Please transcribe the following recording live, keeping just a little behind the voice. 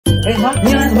哎妈，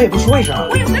你俩怎么也不说一声啊？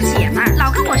我有个姐们儿，老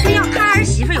跟我炫耀她儿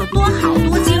媳妇有多好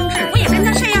多精致，我也跟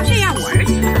她炫耀我儿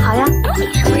媳妇。好呀，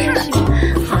没什么事儿。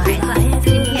好孩子，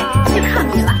今天就靠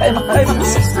你了。哎妈，哎妈，你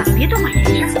行了，别多管闲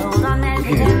事。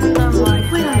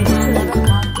会让你吃的。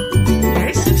你儿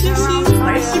媳贴心，我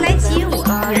儿媳来接我。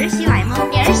你儿媳来吗？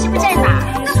你儿媳妇在哪？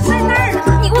那不在那儿呢。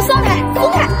你给我松开，松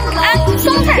开！哎，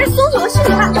松开！松手去你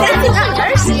妈！赶紧让你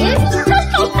儿媳。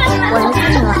我来接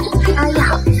你了。阿姨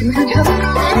好，咱们上车吧。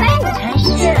哎，你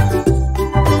真是。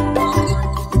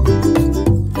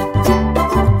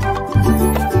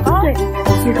对，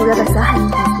记住要带小海一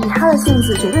以他的性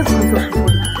子绝对不会做出不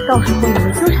利，到时候你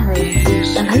们纠缠的人，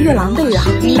让他越狼狈越好。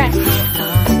明白。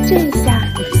这一下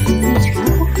你的心意全乎。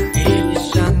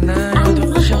阿姨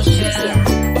不是谢谢，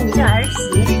你这儿媳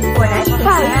果然是。不好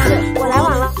意思，我来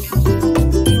晚了。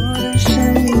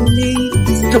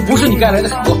这不是你该来的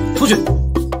场合，出去。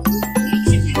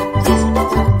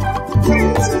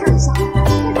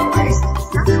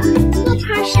那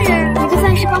他是一个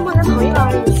暂时帮忙的朋友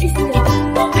而已，谢谢你了。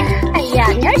哎呀，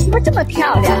你儿媳妇这么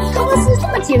漂亮，头发丝这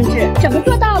么精致，怎么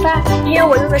做到的？因为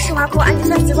我用的是华国氨基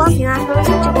酸极光瓶啊，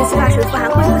这瓶洗发水富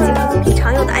含贵合金和品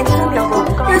常有的氨基酸标准，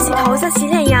让洗头像洗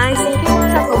脸一样安心，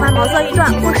像头发毛躁易断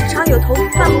或时常有头皮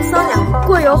泛红瘙痒、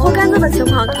过油或干燥的情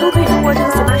况，都可以通过这个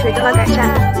洗发水得到改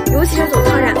善。尤其是走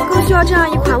烫染，更需要这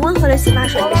样一款温和的洗发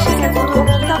水，实现从头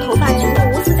皮到头发全部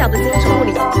无死角的精致护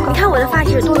理。你看我的发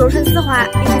质多柔顺丝滑，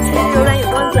并且纤细柔软有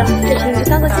光泽，这瓶就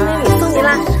当做纪念品送你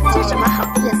啦。这什么好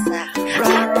意思啊？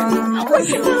我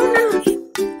知道了。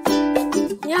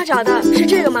你要找的是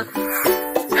这个吗？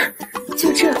就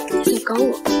这，你搞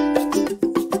我。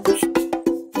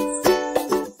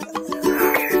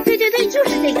对，就是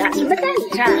这个，怎么在你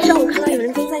这儿？上午看到有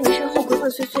人跟在你身后鬼鬼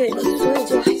祟祟的，所以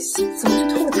就怎么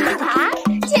就偷了他的？啊，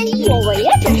见义勇为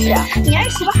呀，这是！你儿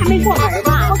媳妇还没过门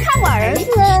吧？我看我儿子。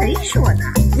谁说的？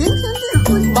明天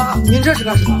订婚。妈，您这是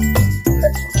干什么？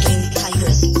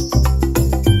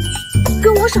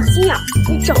跟我耍心眼，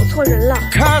你找错人了。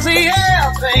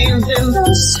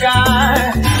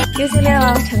又见面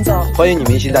了，陈总。欢迎你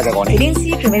明星大驾光临。给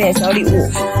07准备点小礼物。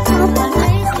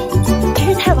真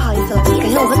是太不好意思了，改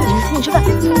天我和子明请你吃饭。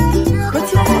合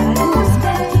起伙来跟我行，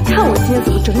看我今天怎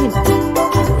么整你们。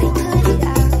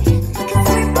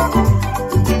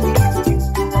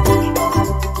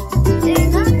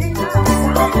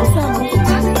还算能懂。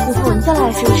以后你再来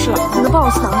试一试了，你能帮我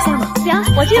去挠一下吗？行，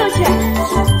我这就去。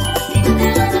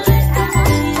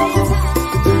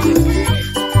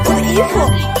我的衣服，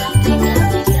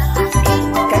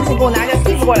赶紧给我拿件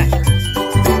衣服过来。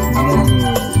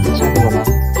下播吗？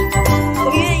我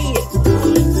愿意。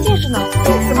就是呢，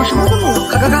怎么什么都没有？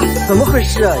咔，怎么回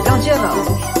事？样件呢？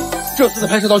这次的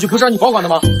拍摄道具不是让你保管的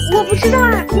吗？我不知道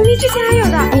啊，明明之前还有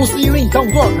的。公司因为你耽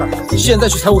误多少事儿，现在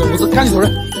去财务领工资，赶紧走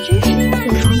人。真是挺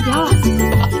双标啊！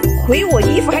毁我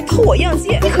衣服还偷我样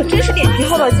件，你可真是脸皮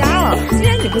厚到家了。既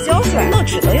然你不交出来，那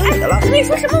只能有你的了。你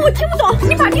说什么？我听不懂。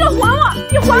你把这个还我，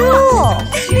你还我！哦，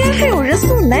居然还有人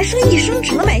送男生一生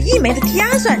只能买1枚的低压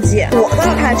算计，我倒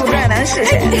要看这不赖男是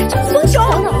谁。松手！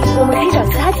等等，我们可以找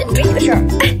其他解决你的事儿。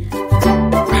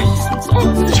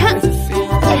子琛，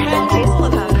谁送的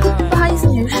他？不好意思，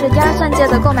女士，低压算界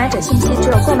的购买者信息只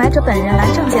有购买者本人来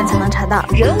证件才能查到。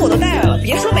人我都带来了，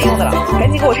别说没用的了，赶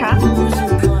紧给我查。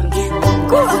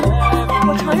够了，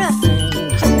我承认，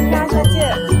这枚低压算戒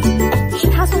是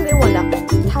他送给我的。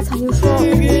他曾经说我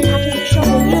是他这一生唯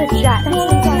一的挚爱，但现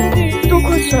在都过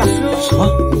去了。什么？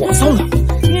我送的？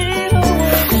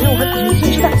反正我和子明先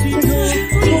吃饭。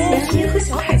之前和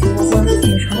小海结婚，怎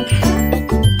么成了他？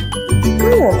跟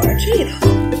我玩这一套？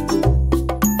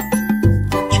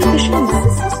这可是你私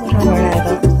下送上门来的，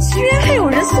居然还有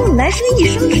人送男生一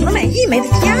生只能买1枚的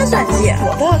低压算计，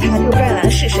我倒要查这个不赖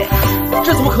男是谁。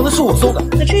这怎么可能是我送的？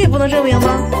那这也不能证明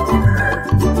吗？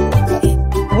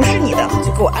不是你的，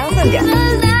就给我安分点。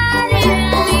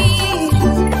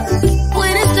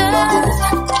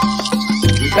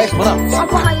你拍什么呢？啊，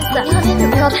不好意思，你和你女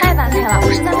朋友太般配了，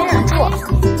我实在没忍住。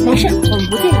没事，我们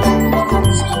不介意。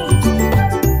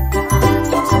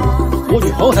我女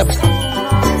朋友才不是。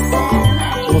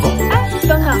怎么走？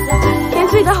等等，连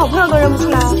自己的好朋友都认不出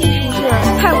来，是不是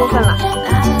太过分了？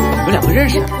你们两个认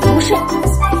识？不是，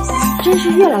真是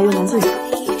越来越难对付。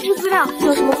这是资料，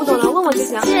有什么不懂的问我就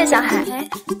行。谢谢小海。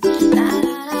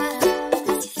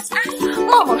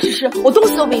冒冒失失，我东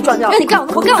西都被你撞掉了。你干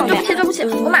我干我！对不起，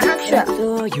我马上去。看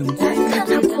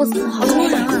他裤子好偷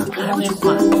人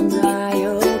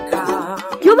啊！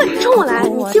有本事冲我来！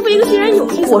你欺负一个新人有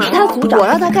意思吗？我是他组长，我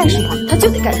让他干什么，他就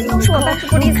得干什么。是我办事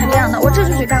不理睬这样的，我这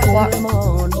就去干活。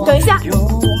等一下，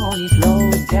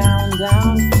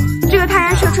这个太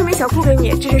阳社纯棉小裤给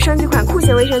你，这是升级款酷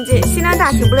写卫生巾，吸量大，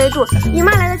起不勒住。姨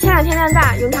妈来的前2天量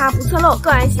大，用它不侧漏，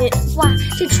更安心。哇，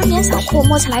这纯棉小裤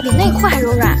摸起来比内裤还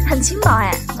柔软，很轻薄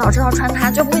哎。早知道穿它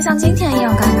就不会像今天一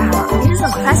样尴尬了。你是怎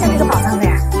么发现这个宝藏的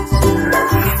呀？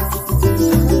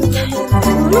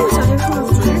那么小件数了，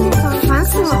昨天那个烦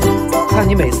死了。看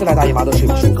你每次来大姨妈都睡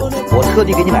不舒服，我特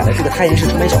地给你买的这个太严实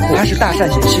纯棉小裤，它是大扇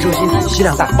型，吸收芯体，吸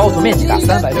量大，包裹面积大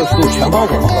，360度全包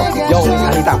裹毛豆，腰围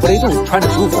弹力大，不勒肚子，穿着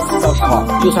舒服。到时候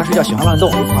就算睡觉喜欢乱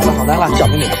动，好的好单了，小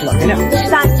妹妹睡到天亮。知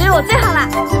道你对我最好了。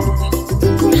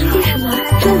为什么还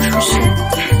这么舒适？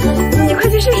你快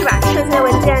去试试吧，剩下的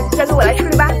文件交给我来处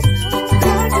理吧。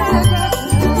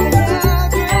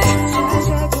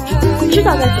知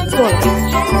道该怎么做了。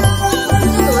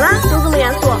怎么了？都这么严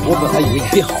肃？我本来以为你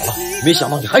变好了，没想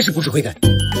到你还是不知悔改。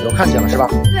你都看见了是吧？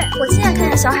对，我亲眼看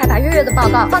见小海把月月的报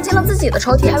告放进了自己的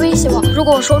抽屉，还威胁我，如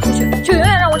果我说出去，就永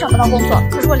远让我找不到工作。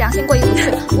可是我良心过意不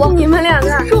去，你们两个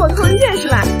说我偷文件是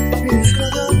吧？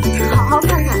好好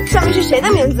看看上面是谁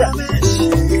的名字。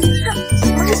怎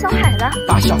么是小海的？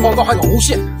打小报告还搞诬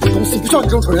陷，公司不需要你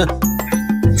这种蠢人。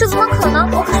这怎么可能？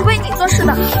我可是为你做事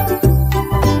的。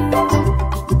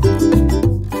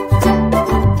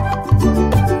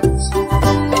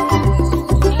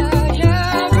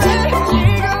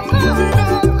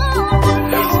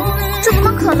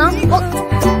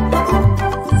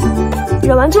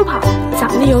惹完就跑，咱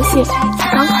们的游戏才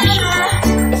刚开始。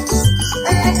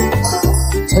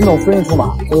陈总夫人出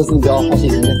马，这个字标好写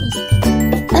行政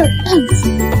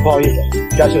不好意思，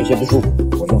家里有些不舒服，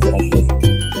我先回来休息。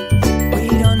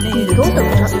你都等着。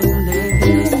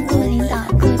各位领导，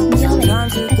各位同标委，大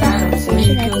家好，我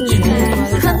是来自于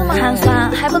你看这么寒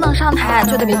酸，还不能上台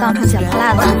就得被当成捡破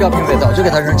烂的。不要评委的，就给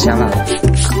他扔钱了。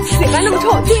嘴巴那么臭，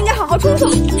就应该好好冲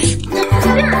冲。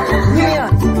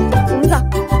我们走。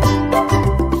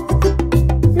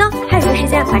还有个时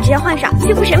间把这些换上，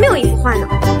几乎谁没有衣服换呢？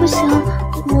不行，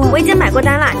我已经买过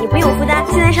单了，你不用负担。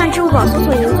现在上支付宝搜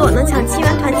索银座能抢7元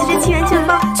团积值7元券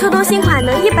包，秋冬新款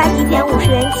能100抵减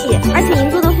50元起，而且银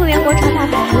座的会员国潮大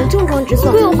牌还能重中之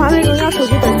重，会有华为荣耀手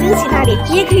机等惊喜大礼，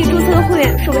你也可以注册个会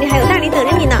员，说不定还有大礼等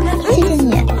着你呢。谢谢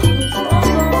你。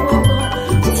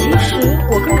其实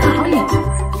我更看好你。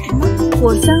什么？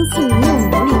我相信你有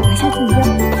能力拿下竞标，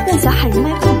让小海人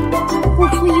脉更广，不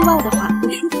出意外的话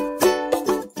会输。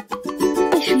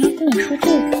为什么跟我说这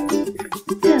个？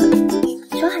对了，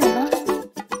小海呢？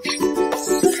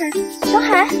小海，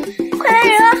快来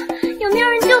人啊！有没有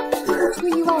人救？不出意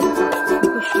外的话会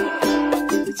输。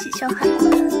对不起，小海，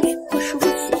我输不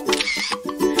起。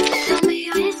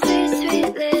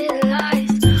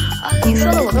你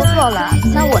说的我都做了，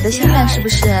那我的心愿是不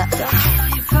是？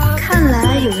看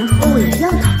来有人和我一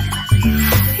样讨厌。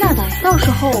那吧，到时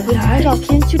候我会拿着照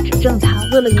片去指证他，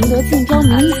为了赢得竞标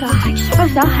名义小海，而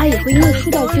小海也会因为输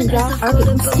掉竞标而给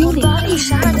公司丢脸。第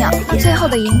12秒，最后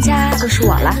的赢家就是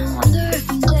我了。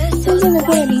尊敬的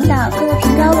各位领导、各位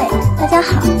评标委，大家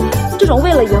好。这种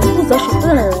为了赢不择手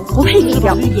段的人不配竞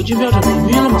标。这个竞标者平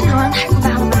均了吗？这种人太孤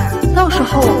单了吧？到时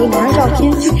候我会拿着照片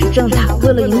去指证他，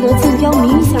为了赢得竞标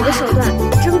名义小海的手段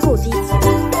真够低级。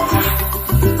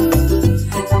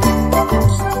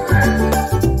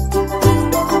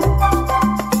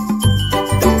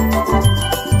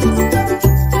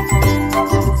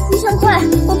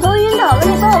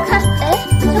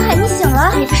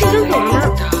你不是已经走了吗？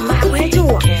怎么还不来救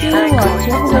我？因为我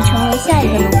绝不会成为下一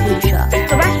个能力者。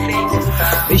走吧。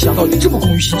没想到你这么工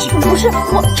于心计。不是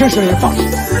我，真是令人放肆。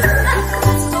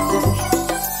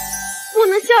不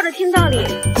能笑着听道理，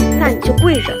那你就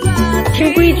跪着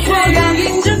听规矩。